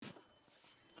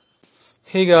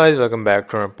Hey guys, welcome back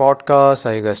to our podcast. How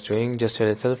you guys doing? Just tell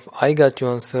yourself, I got you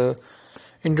answer.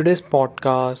 In today's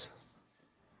podcast,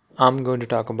 I'm going to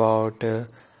talk about the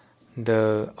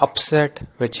upset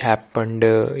which happened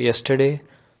yesterday,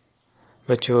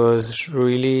 which was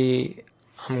really,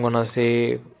 I'm gonna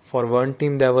say, for one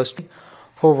team that was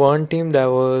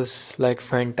like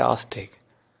fantastic.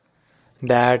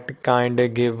 That kind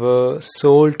of give a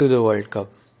soul to the World Cup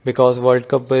because World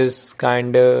Cup is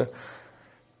kind of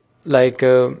like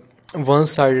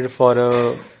one-sided for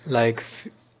a like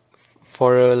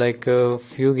a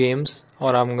few games,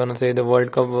 or I'm gonna say the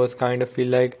World Cup was kind of feel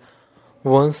like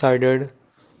one-sided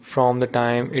from the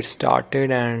time it started,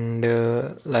 and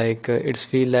it's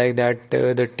feel like that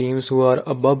the teams who are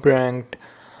above ranked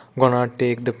gonna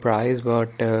take the prize,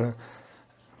 but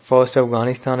first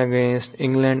Afghanistan against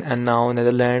England and now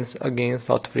Netherlands against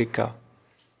South Africa.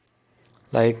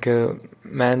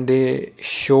 Man, they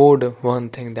showed one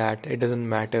thing that it doesn't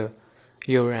matter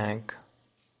your rank.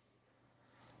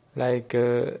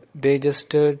 They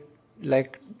just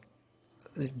like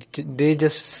they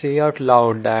just say out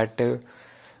loud that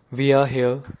we are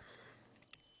here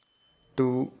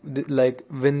to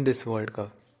win this World Cup,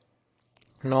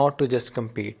 not to just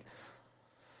compete.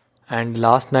 And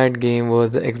last night game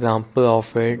was the example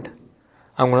of it.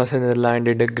 I'm gonna say Netherlands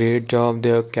did a great job.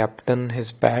 Their captain,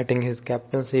 his batting, his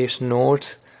captaincy, his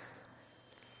notes,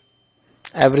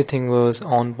 everything was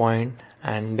on point.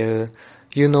 And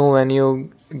when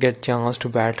you get chance to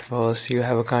bat first, you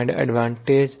have a kind of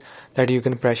advantage that you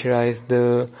can pressurize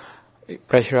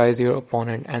your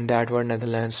opponent, and that what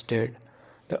Netherlands did.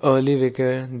 The early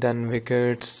wicket, then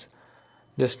wickets,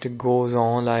 just goes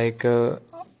on like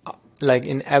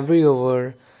in every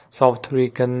over, South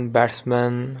African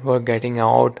batsmen were getting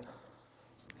out.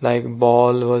 Like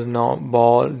ball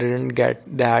didn't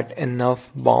get that enough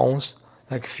bounce.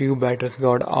 Like few batters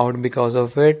got out because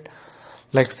of it.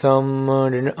 Like some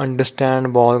didn't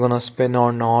understand ball gonna spin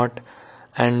or not,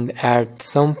 and at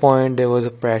some point there was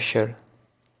a pressure.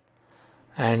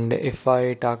 And if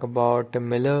I talk about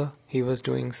Miller, he was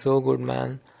doing so good,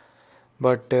 man.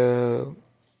 But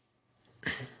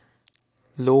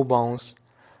low bounce,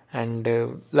 and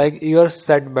you're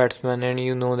set batsman and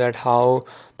you know that how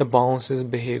the bounce is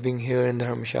behaving here in the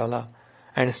Dharamshala,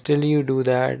 and still you do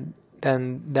that,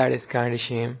 then that is kind of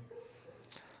shame.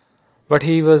 But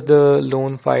he was the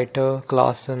lone fighter.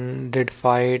 Klaasen did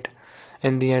fight.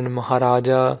 In the end,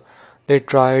 Maharaja, they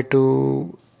tried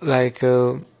to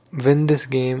win this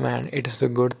game, and it is a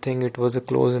good thing. It was a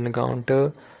close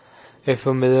encounter. If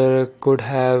a Miller could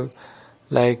have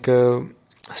like uh,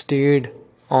 stayed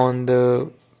on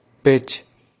the pitch,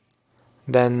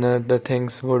 then the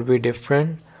things would be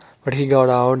different. But he got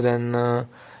out. Then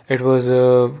it was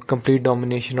a complete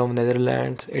domination of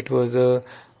Netherlands. It was a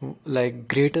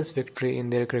greatest victory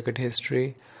in their cricket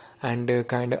history, and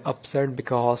kind of upset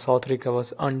because South Africa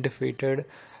was undefeated.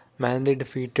 Man, they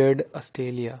defeated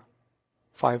Australia,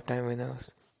 five-time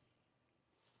winners,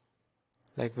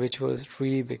 like which was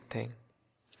really big thing.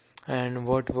 And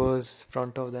what was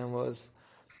front of them was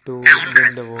to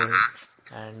win the world,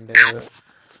 and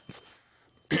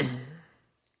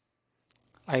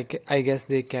I guess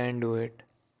they can do it.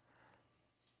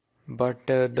 But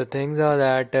the things are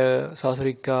that South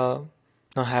Africa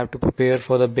now have to prepare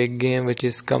for the big game which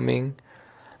is coming,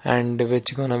 and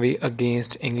which gonna be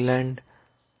against England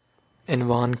in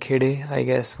Wankhede. I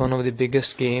guess one of the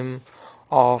biggest game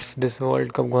of this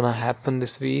World Cup gonna happen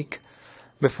this week.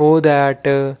 Before that,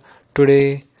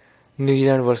 today New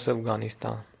Zealand versus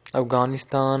Afghanistan.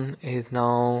 Afghanistan is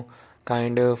now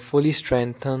kind of fully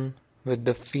strengthened with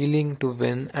the feeling to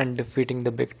win and defeating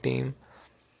the big team,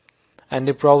 and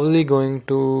they're probably going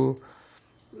to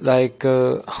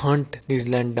hunt New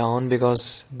Zealand down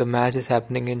because the match is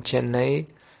happening in Chennai.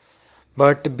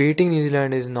 But beating New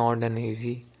Zealand is not an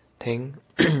easy thing.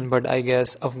 But I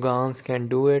guess Afghans can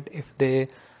do it if they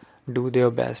do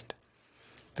their best.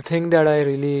 The thing that I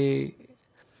really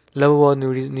love about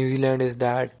New Zealand is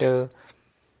that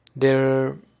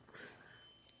their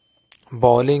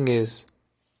bowling is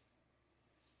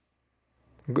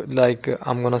good.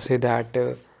 I'm gonna say that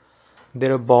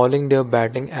their bowling, their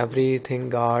batting, everything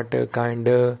got kind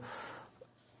of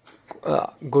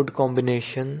good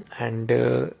combination, and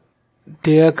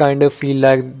they are kind of feel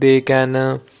like they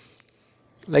can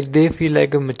they feel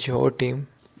like a mature team.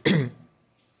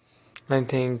 I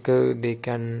think they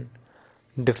can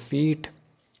defeat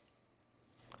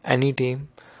any team.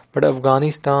 But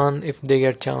Afghanistan, if they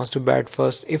get chance to bat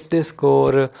first, if they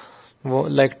score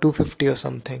 250 or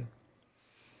something,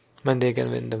 then they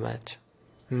can win the match.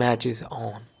 Match is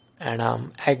on, and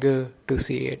I'm eager to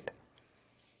see it.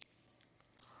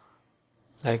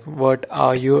 Like, what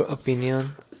are your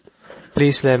opinion?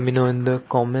 Please let me know in the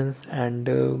comments. And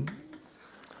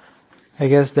I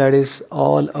guess that is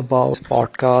all about this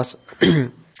podcast.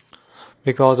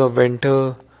 Because of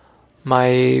winter,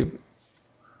 my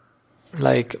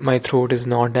my throat is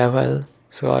not that well,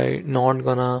 so I not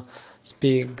gonna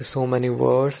speak so many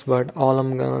words. But all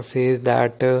I'm gonna say is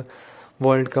that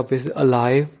World Cup is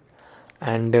alive,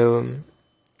 and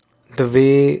the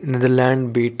way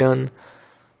Netherlands beaten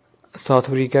South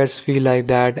Africa, feel like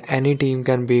that any team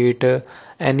can beat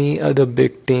any other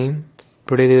big team.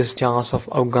 Today there's chance of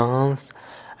Afghans,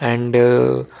 and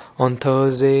on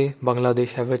Thursday Bangladesh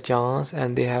have a chance,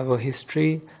 and they have a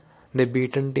history. They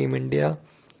beaten Team India,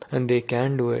 and they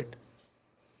can do it.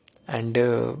 And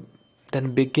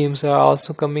then big games are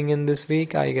also coming in this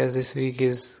week. I guess this week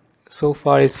is so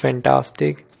far is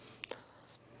fantastic,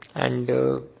 and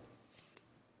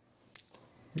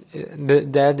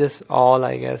that's just all,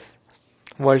 I guess.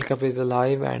 World Cup is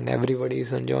alive and everybody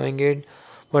is enjoying it.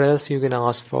 What else you can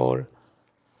ask for?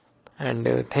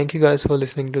 And thank you guys for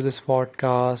listening to this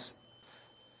podcast.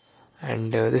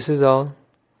 And this is all.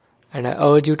 And I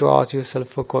urge you to ask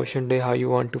yourself a question day how you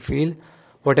want to feel.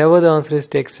 Whatever the answer is,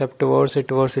 take step towards it,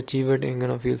 towards achieve it, and you're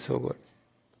gonna feel so good.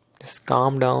 Just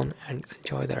calm down and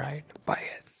enjoy the ride.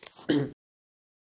 Bye.